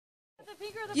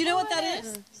You know what that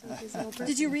is?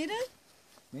 Did you read it?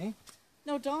 Me?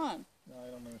 No, Dawn. No, I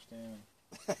don't understand.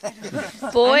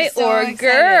 Boy or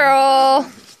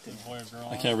girl? Boy or girl?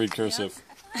 I can't read cursive.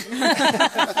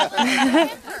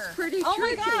 Pretty oh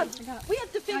my God! We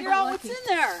have to figure out what's in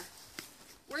there.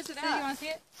 Where's it So you at? want to see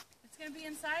it? It's going to be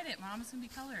inside it, Mom. It's going to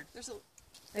be colored. There's a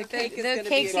The cake is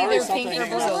cake's gonna be either pink or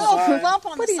there's a blue. little lump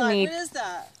on What the do you side. need? What is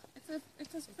that?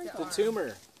 It's a sprinkle. The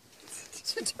tumor.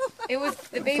 It was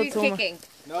the baby's kicking.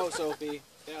 No, Sophie.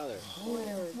 Get out of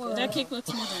there. That cake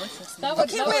looks more delicious.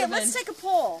 Okay, wait. Let's take a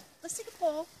poll. Let's take a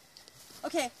poll.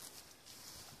 Okay.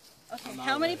 Okay.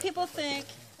 How many people think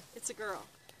it's a girl?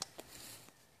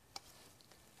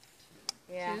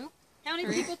 Yeah. Two? How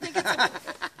many people think it's a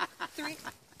three?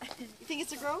 You think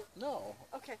it's a girl? No.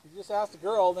 Okay. You just asked a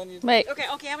girl, then you... Wait, Okay.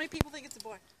 Okay. How many people think it's a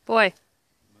boy? boy.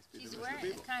 She's wearing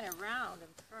it kind of round in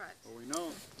front. Well,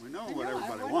 we know what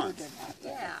everybody wants.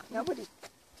 Yeah. Nobody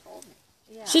told me.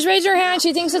 She's raised her hand.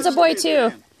 She thinks it's a boy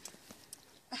too.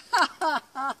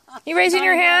 You raising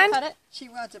your hand? Cut it. She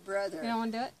wants a brother. You don't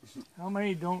want to do it? How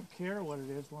many don't care what it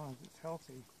is as long as it's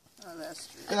healthy? Oh, that's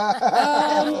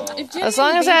true. As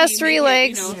long as it has 3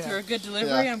 legs. You know, through a good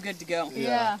delivery, I'm good to go.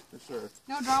 Yeah, for sure.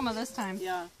 No drama this time.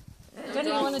 Yeah. Jenny,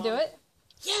 you want to do it?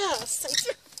 Yes. I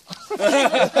do.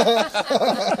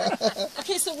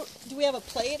 Okay, so do we have a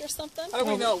plate or something? How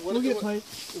do we know? What We'll do get plate.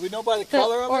 we know by the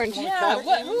color of orange. it? Yeah.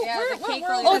 What?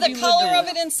 Oh, the color of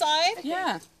it inside?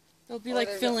 Yeah. It'll be like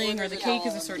filling, or the cake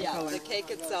is a certain Yeah, color. the cake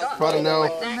itself. Probably know.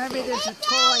 Maybe there's a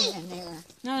toy in there.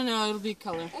 No, it'll be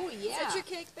color. Oh, yeah. Is that your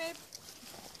cake, babe?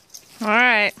 All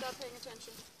right. Stop paying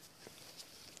attention.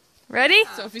 Ready?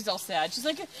 Sophie's all sad. She's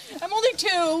like, I'm only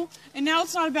 2, and now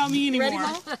it's not about me anymore. Ready,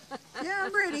 Mom? Yeah,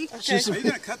 I'm ready. Okay. Are you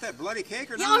going to cut that bloody cake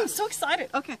or Yeah, not? I'm so excited.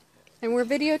 Okay. And we're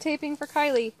videotaping for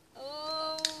Kylie.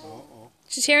 Oh.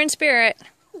 She's here in spirit.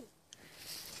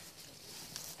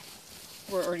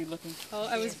 We're already looking. Oh,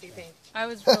 I was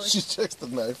really. She checks the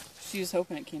knife. She was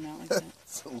hoping it came out like that.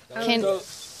 Can,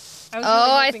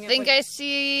 I think I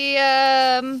see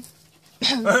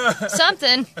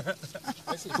something.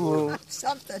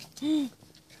 something.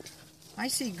 I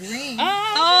see green.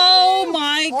 Oh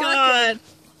my God!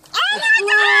 Oh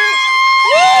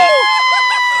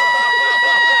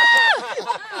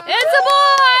It's a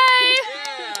boy!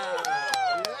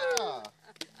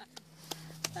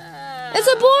 Yeah. It's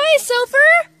a boy,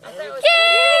 Silver!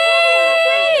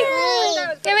 Yay!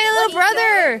 Give me a little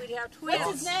brother.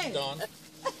 What's his name? Dawn.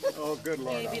 Oh, good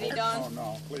Lord. Bitty Dawn. Oh,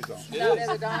 no. Please don't.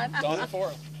 Dawn the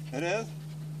 4th. It is?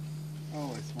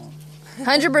 Holy smoke.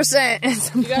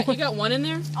 100%. You got 1 in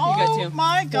there? You got Oh 2.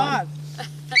 my God.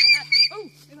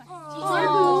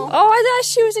 Oh, I thought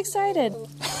she was excited.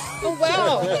 Oh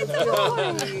wow.